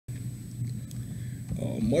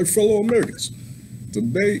My fellow Americans,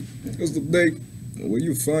 today is the day where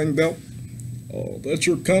you find out that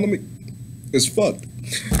your economy is fucked.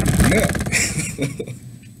 Now,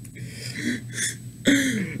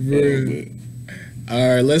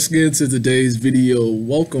 Alright, let's get into today's video.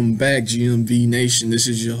 Welcome back, GMB Nation. This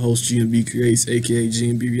is your host, GMB Creates, aka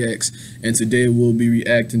GMB Reacts, and today we'll be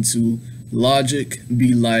reacting to Logic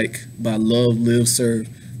Be Like by Love Live Serve.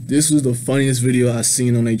 This was the funniest video I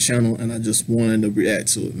seen on their channel, and I just wanted to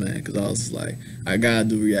react to it, man, because I was like, I gotta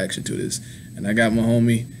do a reaction to this. And I got my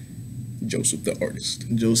homie Joseph the Artist.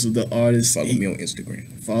 Joseph the Artist. Follow me on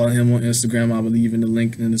Instagram. Follow him on Instagram. I'll be leaving the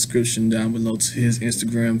link in the description down below to his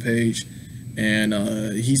Instagram page. And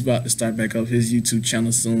he's about to start back up his YouTube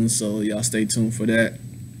channel soon, so y'all stay tuned for that.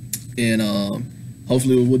 And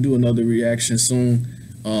hopefully we'll do another reaction soon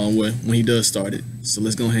when he does start it. So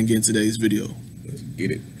let's go ahead and get into today's video. Let's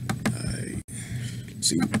get it. Alright. Let's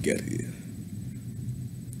see what we got here.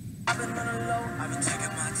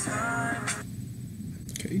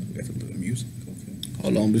 Okay, that's a little music. Okay.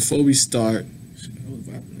 Hold on, before we start.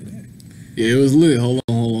 Yeah, it was lit. Hold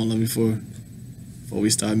on. Let me before we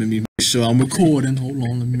start, let me make sure I'm recording. Hold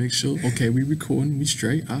on, let me make sure. Okay, we recording. We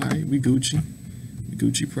straight. All right, we Gucci. We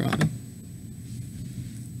Gucci Prada.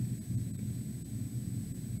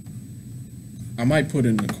 I might put it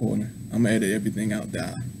in the corner. I'm gonna edit everything out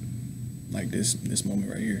there, like this moment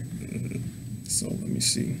right here. So let me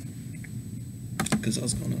see, because I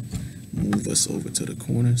was gonna move us over to the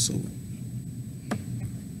corner. So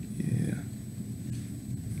yeah.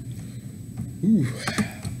 Ooh,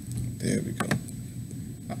 there we go.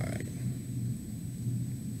 All right,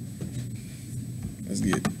 let's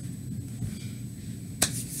get it.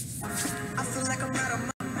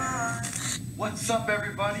 What's up,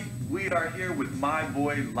 everybody? We are here with my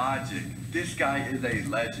boy Logic. This guy is a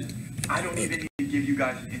legend. I don't even need to give you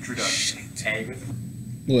guys an introduction. Hey,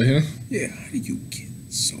 What, him? Yeah, how do you get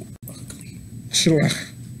so ugly? Sure.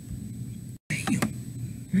 Damn.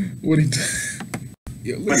 What he do?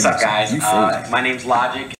 Yeah, what's up, guys? My name's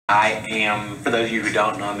Logic. I am, for those of you who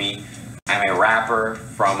don't know me, I'm a rapper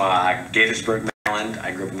from Gaithersburg, Maryland.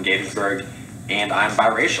 I grew up in Gaithersburg, and I'm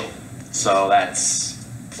biracial. So that's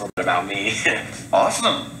a little bit about me.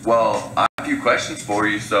 Awesome. Well, I have a few questions for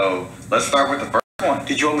you, so let's start with the first one.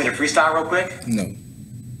 Did you want me to freestyle real quick? No.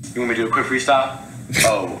 You want me to do a quick freestyle?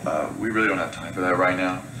 We really don't have time for that right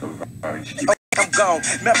now, so we probably should keep I'm gone.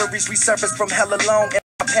 Memories resurface from hella long in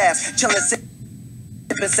my past. Chillin'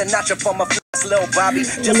 sippin' and not your for my flex, little Bobby.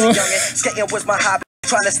 Just a youngin', skating was my hobby.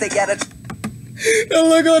 Trying to stay at it. And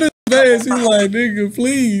look on his face. He's like, nigga,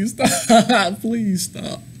 please stop. Please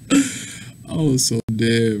stop. I was so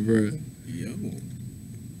dead, bro. Yo.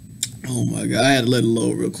 Oh my god, I had to let it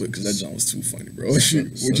load real quick because that jump was too funny, bro. What you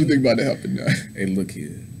think about that happening now? Hey, look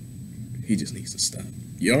here. He just needs to stop.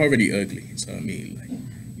 You're already ugly, so I mean, like,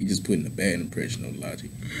 you just putting a bad impression on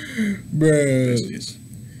Logic. Bruh.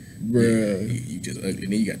 Yeah, you just ugly.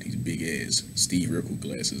 And then you got these big ass Steve Urkel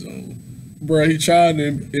glasses on. Bro, he trying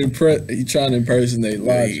to impersonate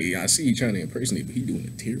Logic. Yeah, I see you trying to impersonate, but he doing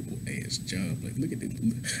a terrible ass job. Like, look at the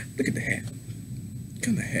hat. What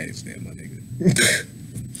kind of hat is that, my nigga?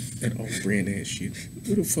 That old brand ass shit.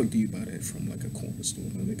 Where the fuck do you buy that from? Like a corner store,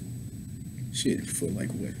 my nigga? Shit, for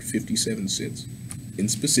like what, 57 cents? In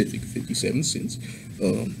specific, 57 cents.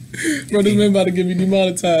 Bro, this man about to get me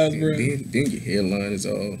demonetized, bro. Then your hairline is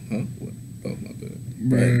all, huh? What? Oh, my bad.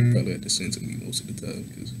 Probably have to censor me most of the time.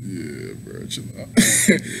 Cause, yeah, bro, chill out.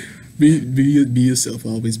 be yourself.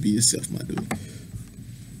 Always be yourself, my dude.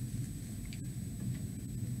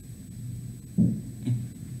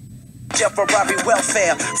 Jeff Ferrari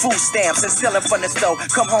welfare, food stamps and stealing from the store.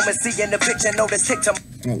 Come home and see in the picture, notice TikTok.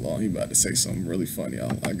 Hold on, he about to say something really funny.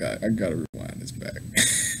 I gotta rewind this back.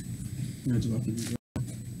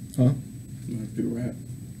 Huh?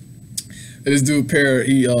 This dude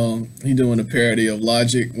he doing a parody of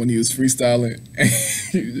Logic when he was freestyling.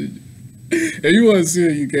 If you want to see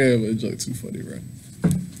it, you can, but it's like too funny, bro.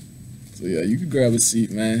 So yeah, you can grab a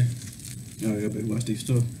seat, man. Oh yeah, better watch these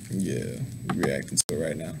stuff. Yeah, we're reacting to it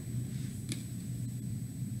right now.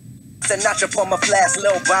 And not your former flash,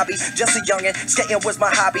 little Bobby. Just a youngin', skating was my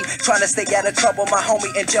hobby. Trying to stay out of trouble, my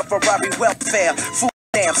homie and Jeff Ferrari welfare. Food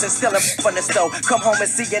stamps and stealing from the store. Come home and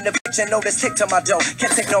see in the picture, notice tick to my dough.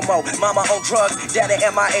 Can't take no more. Mama on drugs, daddy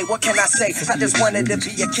MIA. What can I say? I just wanted to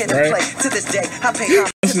be a kid and play. To this day, I pay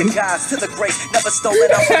homage To the guys, to the greats, never stolen.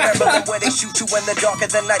 I'm remembering where they shoot you in the dark of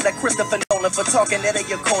the night, like Christopher Nolan for talking it in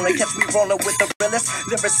your corner. Catch me rolling with the realest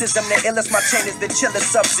lyricism, the illest. My chain is the chillest,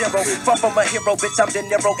 Sub-Zero. Far from a hero, bitch. I'm De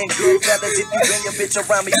Niro in Goodfellas. If you bring your bitch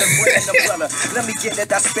around me, then bring an umbrella. Let me get it,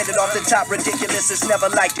 I spit it off the top. Ridiculous, it's never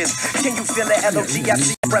like this. Can you feel it? LOG, I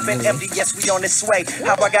see reppin' MDS. We on this way.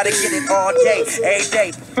 How I gotta get it all day, every day.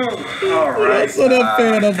 All right. That's what I'm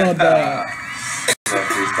fan about that.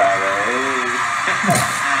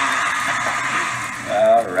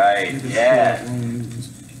 All right, yeah.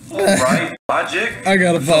 All right, Logic. I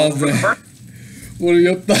gotta pause that. What are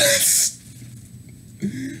your thoughts?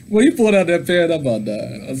 When you pulled out that pen, I'm about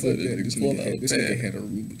dying. I said, This pull out nigga that had a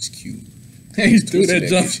Rubik's Cube. pen. He threw that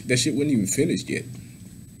jump. That shit wasn't even finished yet.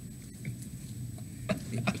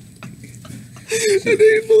 And then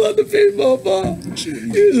he pulled out the paintball ball. He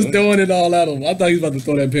was just throwing it all at him. I thought he was about to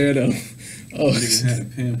throw that pen at him. Oh, Nigga had a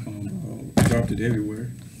pin palm, bro. Dropped it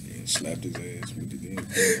everywhere. And slapped his ass with the damn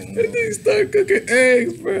and then he started cooking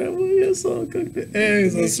eggs, bro. When your son cooked the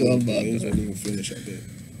eggs, that's what I'm about Eggs to wasn't even finished, I bet.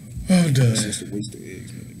 I'm done. It's just a waste of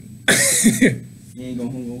eggs, man. You ain't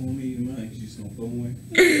gonna home me, man. You just gonna throw away.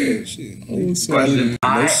 Yeah, shit. Oh, so Question.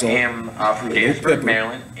 I salt. am from Gaithersburg,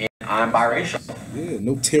 Maryland, and I'm biracial. Yeah,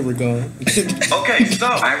 no tarragon. Okay, so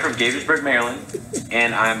I'm from Gaithersburg, Maryland,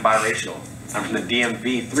 and I'm biracial. I'm from the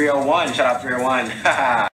DMV 301. Shout out 301.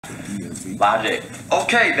 Logic.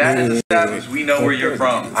 okay, that is established. We know where you're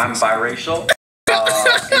from. I'm biracial.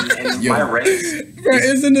 And my race. bro,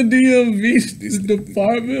 isn't the DMV the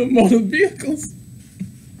Department of Motor Vehicles?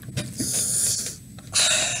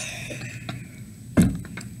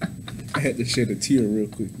 I had to shed a tear real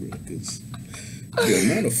quick, bro, because the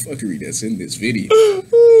amount of fuckery that's in this video. Oh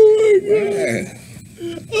my god.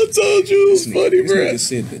 Yeah. I told you it was funny, This bro. nigga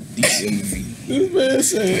said the DMV. This man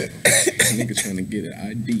said, Nigga trying to get an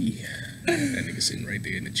ID. That nigga sitting right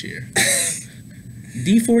there in the chair.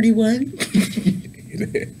 D41?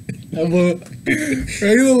 bro,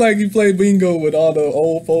 he look like he played bingo with all the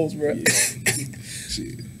old folks, bro.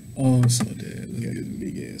 Shit. Oh, I'm so dead. Got this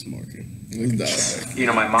big ass marker. You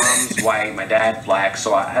know, my mom's white, my dad's black,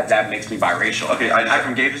 so that makes me biracial. Okay, I'm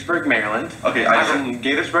from Gaithersburg, Maryland. Okay, I'm from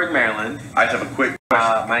Gaithersburg, Maryland. I just have a quick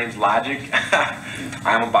question. My name's Logic.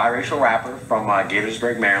 I'm a biracial rapper from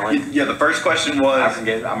Gaithersburg, Maryland. Yeah, the first question was.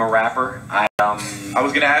 I'm a rapper. I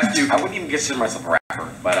was gonna ask you. I wouldn't even consider myself a rapper,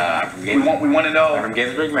 but I'm from We Gaithersburg. want to know. I'm from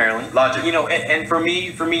Gaithersburg, Maryland. Logic. You know, and for me,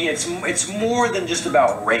 it's more than just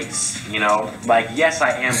about race. You know, like yes,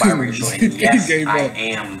 I am biracial, and yes, gave I up.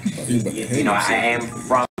 am. He about to hang You know, I himself. am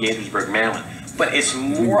from Gaithersburg, Maryland. But it's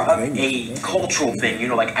more of a cultural thing. You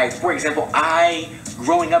know, like for example,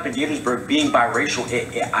 growing up in Gaithersburg, being biracial,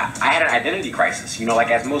 I had an identity crisis. You know,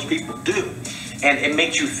 like as most people do, and it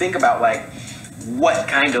makes you think about like.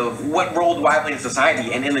 What role do I play in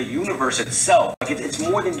society and in the universe itself? Like it's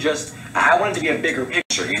more than just, I wanted to be a bigger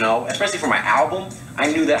picture, you know, especially for my album.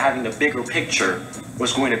 I knew that having the bigger picture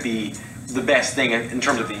was going to be the best thing in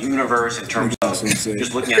terms of the universe, in terms of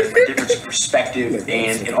just looking at it from a different perspective,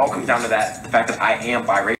 and it all comes down to the fact that I am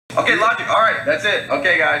biracial. Okay, Logic. All right, that's it.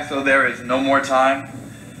 Okay, guys. So there is no more time.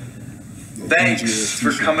 Thanks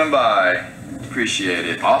for coming by. Appreciate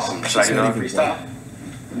it. Awesome. Should I do another freestyle?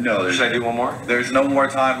 No, Should I do one more? there's no more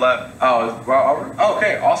time left. Oh, well,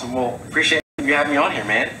 okay, awesome. Well, appreciate you having me on here,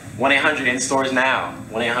 man. 1-800 in stores now.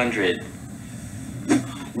 1-800.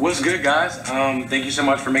 What's good, guys? Thank you so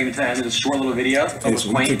much for making it to the end of this short little video. It was so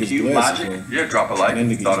we quaint, took his cute, glasses Logic. off. Yeah, drop a like. That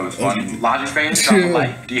nigga Thought it was funny. Logic fans, drop a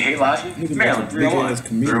like. Do you hate Logic? Nigga Maryland, like a big 301. ass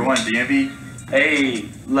comedian. 301 DMV. Hey,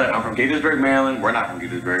 look, I'm from Gaithersburg, Maryland. We're not from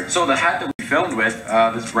Gaithersburg. So the hat that we filmed with,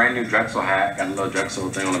 this brand new Drexel hat, got a little Drexel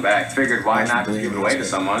thing on the back. Figured why not just give it away to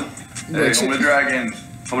someone. Hey, Home of the Dragons.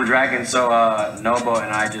 Home of the Dragon. So Nobo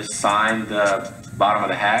and I just signed the bottom of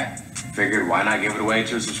the hat. Figured why not give it away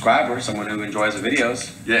to a subscriber, someone who enjoys the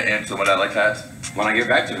videos. Yeah, and someone that likes hats. Why not give it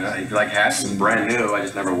back to them? If you like hats, it's brand new. I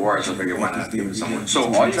just never wore it, so I figured why not give it to someone.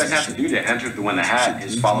 So all you guys have to do to enter to win the hat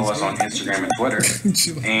is follow us on Instagram and Twitter,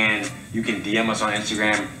 and you can DM us on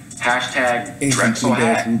Instagram. Hashtag Drexel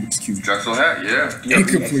hat. Rubik's Cube. Drexel hat, yeah.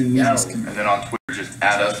 Incomplete Rubik's Cube. And then on Twitter, just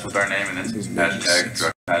add us with our name and then hashtag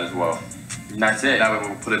Drexel hat as well. And that's it. That way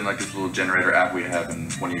we'll put it in like this little generator app we have,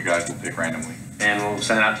 and one of you guys will pick randomly. And we'll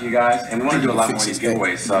send it out to you guys. And we want to do a lot more of these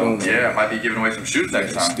giveaways. So Yeah, I might be giving away some shoes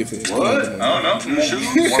next time. What? I don't know. Some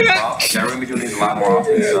shoes. more props. Yeah, we're gonna be doing these a lot more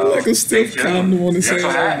often. So Like a stay stiff condom on the Drexel same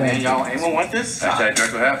hat, elbow. man. Y'all, anyone want this? Hashtag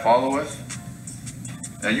Drexel hat. Follow us,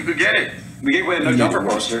 and you could get it. We gave away the no jumper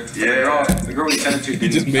poster. Yeah. The girl we sent it to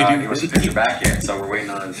didn't just made it give us a picture back yet, so we're waiting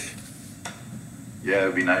on. Yeah,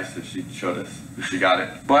 it'd be nice if she showed us. If she got it.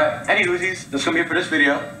 But anyways, that's gonna be it for this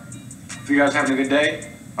video. If you guys are having a good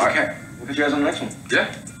day, Okay, we'll catch you guys on the next one.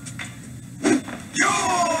 Yeah.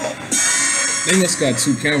 They must got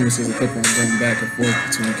two cameras, so they kept on going back and forth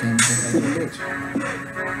between cameras.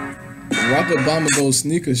 Barack Obama goes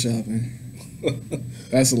sneaker shopping.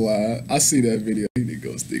 That's a lie. I see that video. He did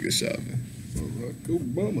go sneaker shopping. Barack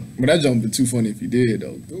Obama. But that jump would be too funny if he did,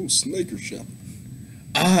 though. Go sneaker shopping.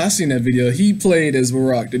 Ah, I seen that video. He played as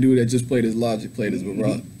Barack. The dude that just played as Logic played as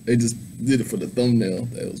Barack. They just did it for the thumbnail.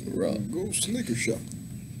 That was Barack. Go sneaker shopping.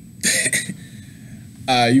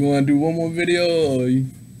 You want to do one more video? Or you...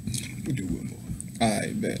 We'll do one more.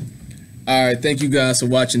 Alright, bet. Alright, thank you guys for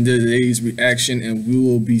watching today's reaction, and we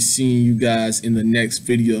will be seeing you guys in the next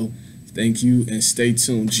video. Thank you, and stay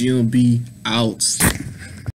tuned. GMB out.